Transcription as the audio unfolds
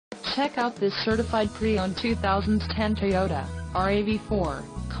Check out this certified pre-owned 2010 Toyota RAV4.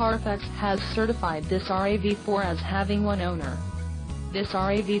 Carfax has certified this RAV4 as having one owner. This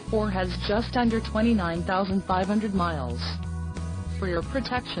RAV4 has just under 29,500 miles. For your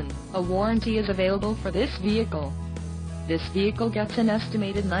protection, a warranty is available for this vehicle. This vehicle gets an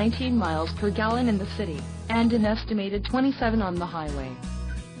estimated 19 miles per gallon in the city, and an estimated 27 on the highway.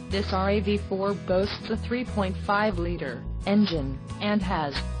 This RAV4 boasts a 3.5-liter engine, and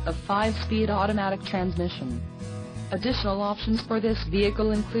has a 5-speed automatic transmission. Additional options for this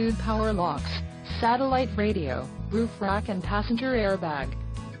vehicle include power locks, satellite radio, roof rack and passenger airbag.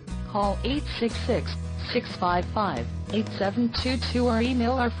 Call 866-655-8722 or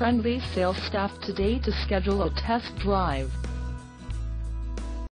email our friendly sales staff today to schedule a test drive.